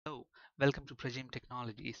Hello, welcome to Prajim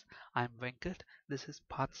Technologies. I'm Venkat. This is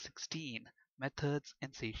part 16, Methods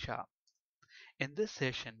in C Sharp. In this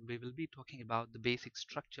session, we will be talking about the basic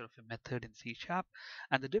structure of a method in C Sharp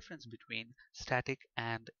and the difference between static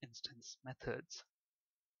and instance methods.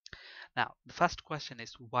 Now, the first question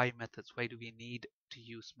is why methods? Why do we need to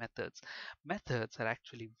use methods? Methods are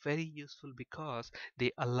actually very useful because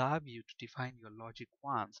they allow you to define your logic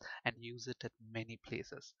once and use it at many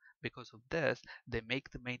places. Because of this, they make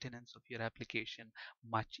the maintenance of your application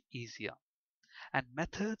much easier. And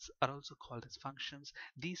methods are also called as functions.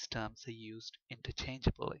 These terms are used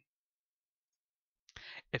interchangeably.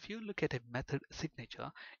 If you look at a method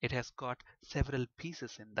signature, it has got several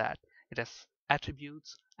pieces in that. It has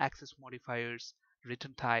attributes, access modifiers,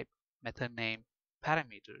 return type, method name,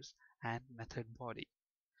 parameters, and method body.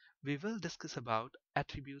 We will discuss about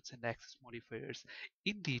attributes and access modifiers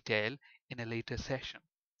in detail in a later session.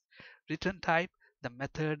 Return type, the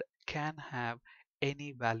method can have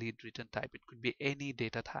any valid return type. It could be any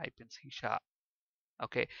data type in C Sharp.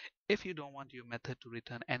 Okay, if you don't want your method to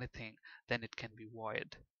return anything, then it can be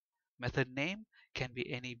void. Method name can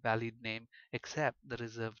be any valid name except the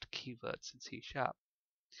reserved keywords in C Sharp.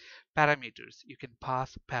 Parameters, you can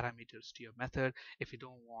pass parameters to your method. If you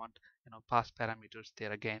don't want, pass parameters,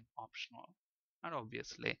 they're again optional. And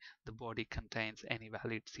obviously, the body contains any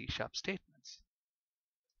valid C Sharp statements.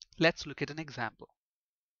 Let's look at an example.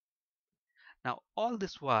 Now, all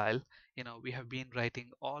this while, we have been writing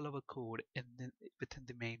all our code within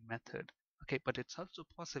the main method. Okay, but it's also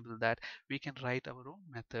possible that we can write our own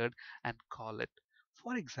method and call it.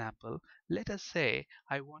 For example, let us say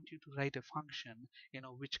I want you to write a function,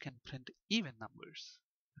 which can print even numbers.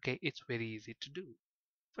 Okay, it's very easy to do.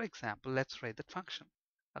 For example, let's write that function.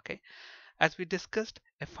 Okay, as we discussed,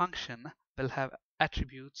 a function will have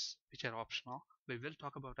attributes which are optional. We will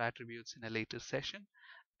talk about attributes in a later session.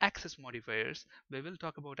 Access modifiers, we will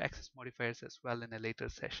talk about access modifiers as well in a later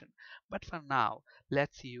session. But for now,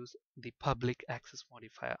 let's use the public access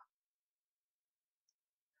modifier.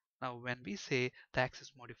 Now, when we say the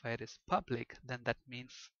access modifier is public, then that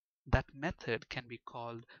means that method can be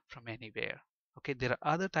called from anywhere. Okay, there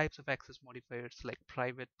are other types of access modifiers like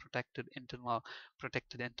private, protected internal,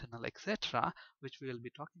 etc., which we will be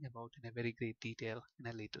talking about in a very great detail in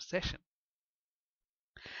a later session.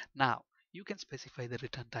 Now, you can specify the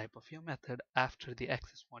return type of your method after the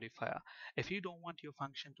access modifier. If you don't want your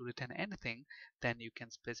function to return anything, then you can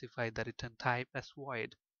specify the return type as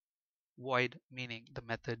void. Void meaning the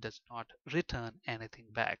method does not return anything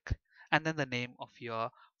back. And then the name of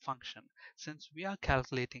your function. Since we are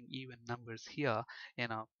calculating even numbers here,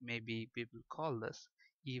 maybe we will call this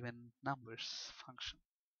even numbers function.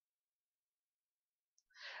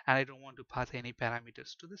 And I don't want to pass any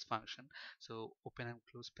parameters to this function, so open and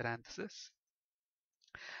close parenthesis.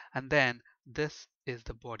 And then this is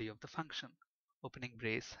the body of the function, opening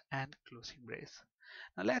brace and closing brace.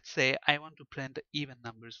 Now let's say I want to print even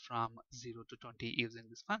numbers from 0 to 20 using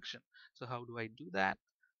this function. So how do I do that?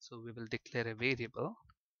 So we will declare a variable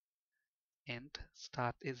int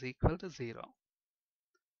start is equal to 0,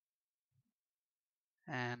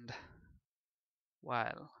 and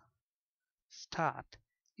while start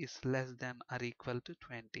is less than or equal to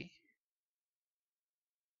 20,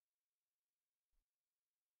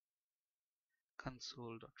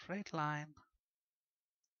 console.writeLine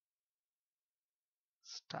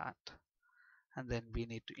start, and then we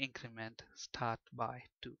need to increment start by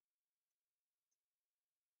 2.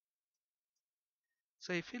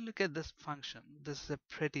 So if you look at this function, this is a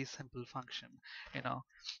pretty simple function,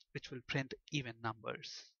 which will print even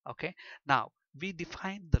numbers. Okay. Now we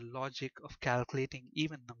define the logic of calculating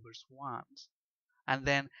even numbers once, and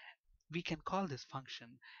then we can call this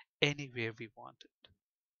function anywhere we want it.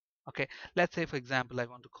 Okay. Let's say, for example, I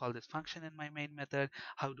want to call this function in my main method.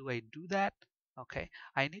 How do I do that? Okay.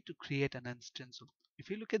 I need to create an instance of. If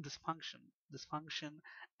you look at this function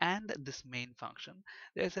and this main function,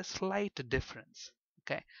 there's a slight difference.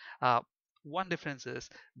 Okay. Uh, one difference is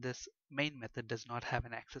this main method does not have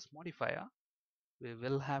an access modifier. We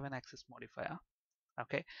will have an access modifier.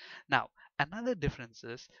 Okay. Now, another difference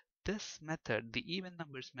is this method, the even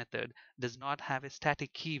numbers method, does not have a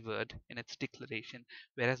static keyword in its declaration,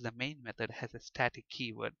 whereas the main method has a static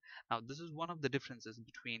keyword. Now, this is one of the differences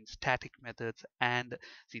between static methods and,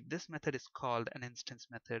 see, this method is called an instance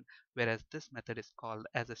method, whereas this method is called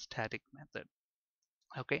as a static method.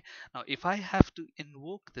 Okay. Now, if I have to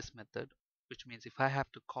invoke this method, which means if I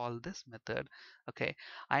have to call this method, okay,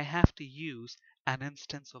 I have to use an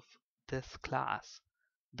instance of this class.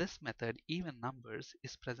 this method even numbers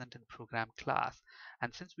is present in program class,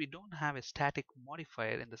 and since we don't have a static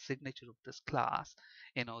modifier in the signature of this class,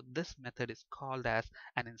 this method is called as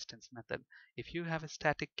an instance method. If you have a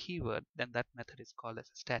static keyword, then that method is called as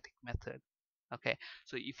a static method. Okay,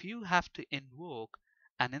 so if you have to invoke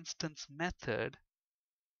an instance method,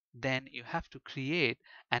 then you have to create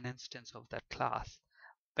an instance of that class.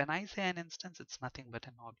 When I say an instance, it's nothing but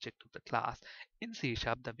an object of the class. In C#,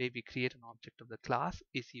 the way we create an object of the class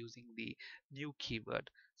is using the new keyword.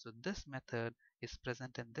 So this method is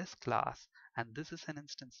present in this class, and this is an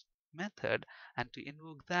instance method, and to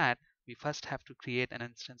invoke that, we first have to create an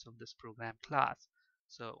instance of this program class.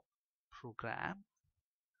 So program,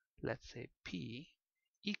 let's say P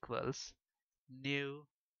equals new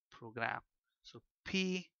program. So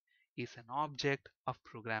P is an object of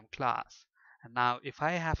program class. And now if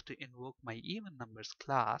I have to invoke my even numbers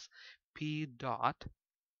class, P dot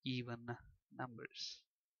even numbers.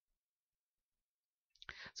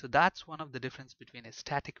 So that's one of the difference between a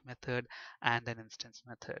static method and an instance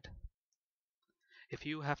method. If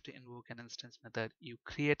you have to invoke an instance method, you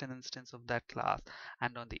create an instance of that class,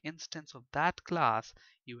 and on the instance of that class,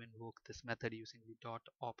 you invoke this method using the dot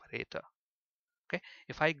operator. Okay,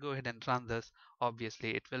 if I go ahead and run this,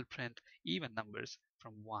 obviously it will print even numbers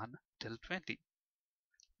from 1 till 20.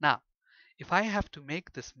 Now, if I have to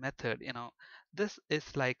make this method, this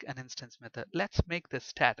is like an instance method. Let's make this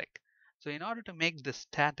static. So in order to make this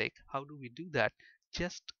static, how do we do that?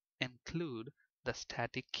 Just include the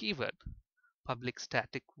static keyword, public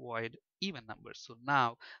static void even numbers. So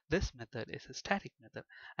now this method is a static method.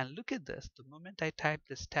 And look at this, the moment I type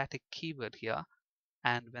the static keyword here,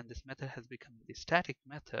 and when this method has become the static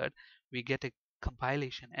method, we get a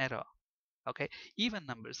compilation error. Okay, even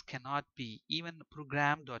numbers cannot be, even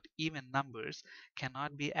program.even numbers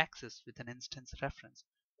cannot be accessed with an instance reference.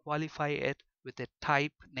 Qualify it with a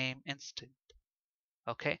type name instant.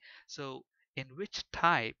 Okay, so in which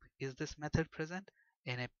type is this method present?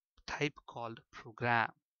 In a type called program.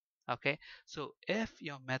 Okay, so if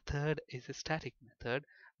your method is a static method,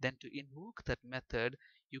 then to invoke that method,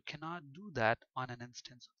 you cannot do that on an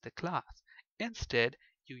instance of the class. Instead,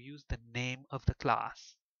 you use the name of the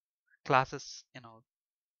class. Classes,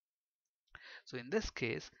 so in this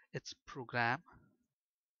case, it's program.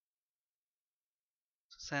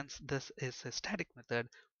 Since this is a static method,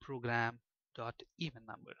 program dot even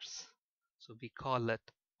numbers. So we call it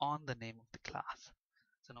on the name of the class.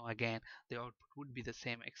 So now again, the output would be the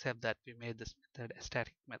same except that we made this method a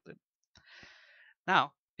static method.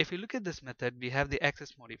 Now, if you look at this method, we have the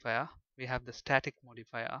access modifier, we have the static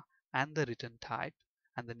modifier, and the return type,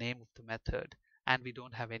 and the name of the method, and we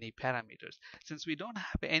don't have any parameters. Since we don't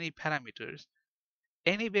have any parameters,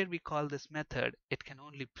 anywhere we call this method, it can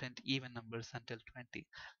only print even numbers until 20.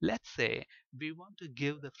 Let's say we want to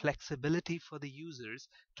give the flexibility for the users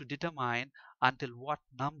to determine until what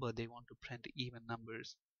number they want to print even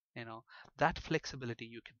numbers. That flexibility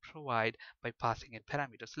you can provide by passing in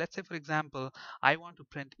parameters. Let's say, for example, I want to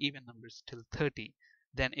print even numbers till 30.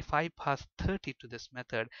 Then if I pass 30 to this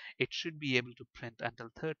method, it should be able to print until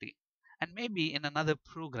 30. And maybe in another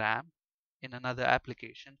program, in another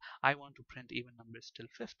application, I want to print even numbers till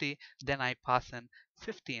 50, then I pass in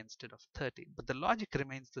 50 instead of 30. But the logic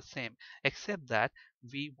remains the same, except that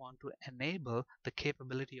we want to enable the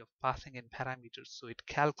capability of passing in parameters so it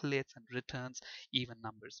calculates and returns even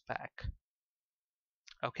numbers back.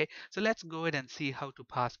 Okay, so let's go ahead and see how to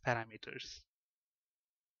pass parameters.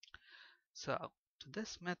 So to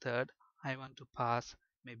this method, I want to pass,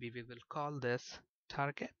 maybe we will call this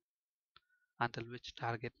target, until which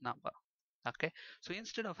target number. Okay, so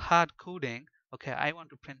instead of hard coding, okay, I want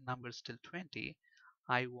to print numbers till 20,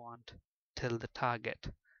 I want till the target.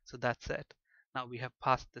 So that's it. Now we have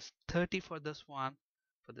passed this 30 for this one,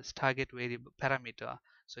 for this target variable parameter,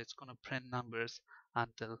 so it's going to print numbers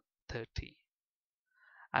until 30.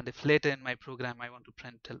 And if later in my program I want to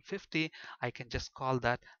print till 50, I can just call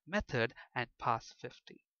that method and pass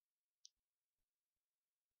 50.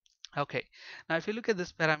 Okay, now if you look at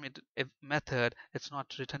this parameter method, it's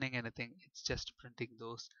not returning anything, it's just printing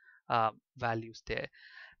those values there.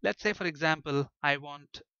 Let's say, for example, I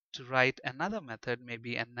want to write another method,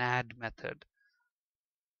 maybe an add method,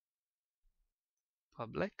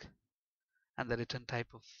 public, and the return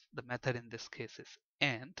type of the method in this case is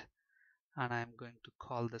int, and I'm going to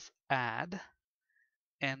call this add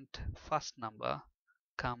int first number,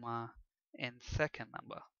 comma, int second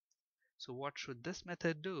number. So what should this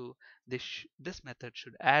method do? This method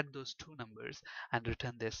should add those two numbers and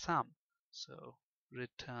return their sum. So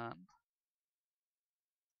return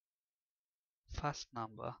first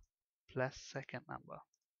number plus second number.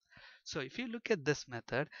 So if you look at this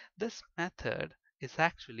method is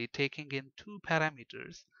actually taking in two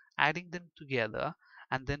parameters, adding them together,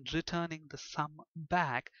 and then returning the sum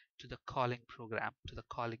back to the calling program, to the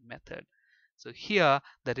calling method. So here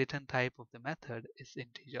the return type of the method is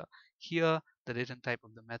integer. Here the return type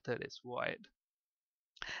of the method is void.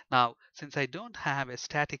 Now, since I don't have a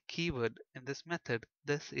static keyword in this method,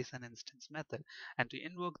 this is an instance method. And to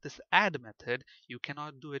invoke this add method, you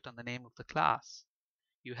cannot do it on the name of the class.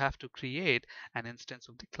 You have to create an instance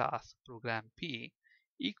of the class program P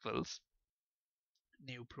equals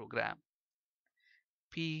new program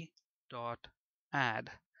P dot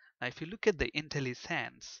add. Now, if you look at the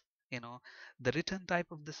IntelliSense, the return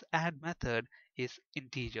type of this add method is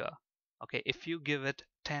integer. Okay, if you give it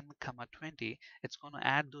 10, 20, it's going to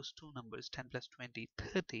add those two numbers, 10 plus 20,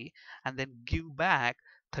 30, and then give back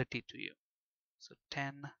 30 to you. So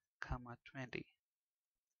 10, 20.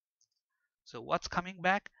 So what's coming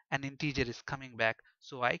back? An integer is coming back.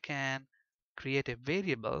 So I can create a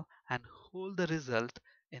variable and hold the result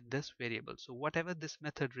in this variable. So whatever this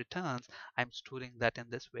method returns, I'm storing that in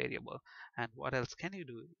this variable. And what else can you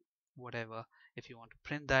do? Whatever. If you want to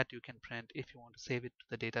print that, you can print. If you want to save it to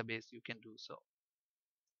the database, you can do so.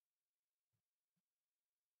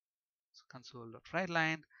 So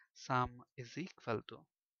console.writeLine sum is equal to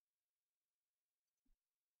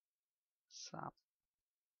sum.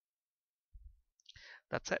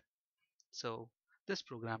 That's it. So this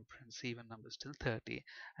program prints even numbers till 30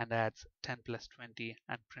 and adds 10 plus 20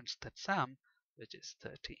 and prints that sum, which is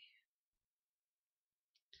 30.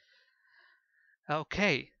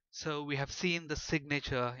 Okay, so we have seen the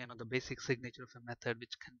signature, the basic signature of a method,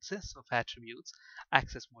 which consists of attributes,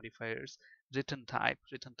 access modifiers, return type.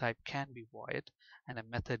 Return type can be void, and a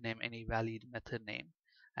method name, any valid method name,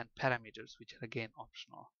 and parameters, which are again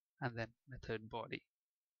optional, and then method body.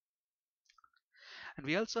 And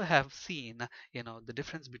we also have seen, the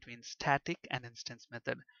difference between static and instance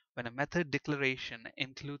method. When a method declaration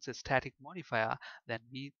includes a static modifier, then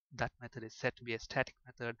that method is said to be a static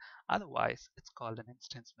method. Otherwise, it's called an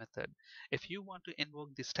instance method. If you want to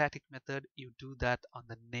invoke the static method, you do that on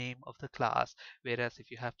the name of the class. Whereas if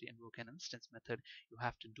you have to invoke an instance method, you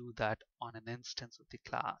have to do that on an instance of the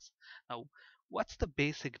class. Now, what's the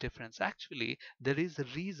basic difference? Actually, there is a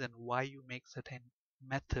reason why you make certain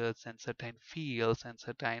methods and certain fields and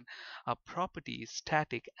certain properties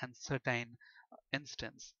static and certain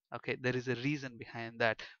instance. Okay, there is a reason behind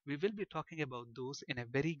that. We will be talking about those in a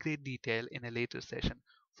very great detail in a later session.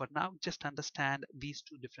 For now, just understand these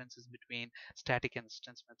two differences between static and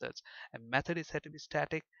instance methods. A method is said to be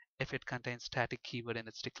static if it contains static keyword in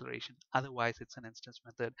its declaration. Otherwise, it's an instance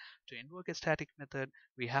method. To invoke a static method,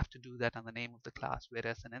 we have to do that on the name of the class,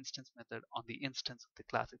 whereas an instance method on the instance of the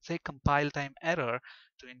class. It's a compile time error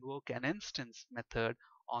to invoke an instance method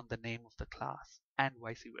on the name of the class, and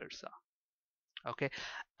vice versa. Okay,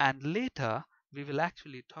 and later we will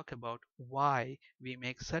actually talk about why we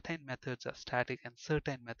make certain methods as static and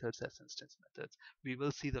certain methods as instance methods. We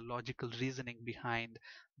will see the logical reasoning behind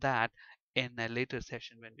that in a later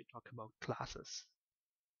session when we talk about classes.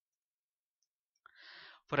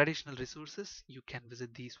 For additional resources, you can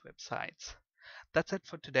visit these websites. That's it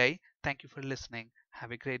for today. Thank you for listening.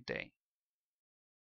 Have a great day.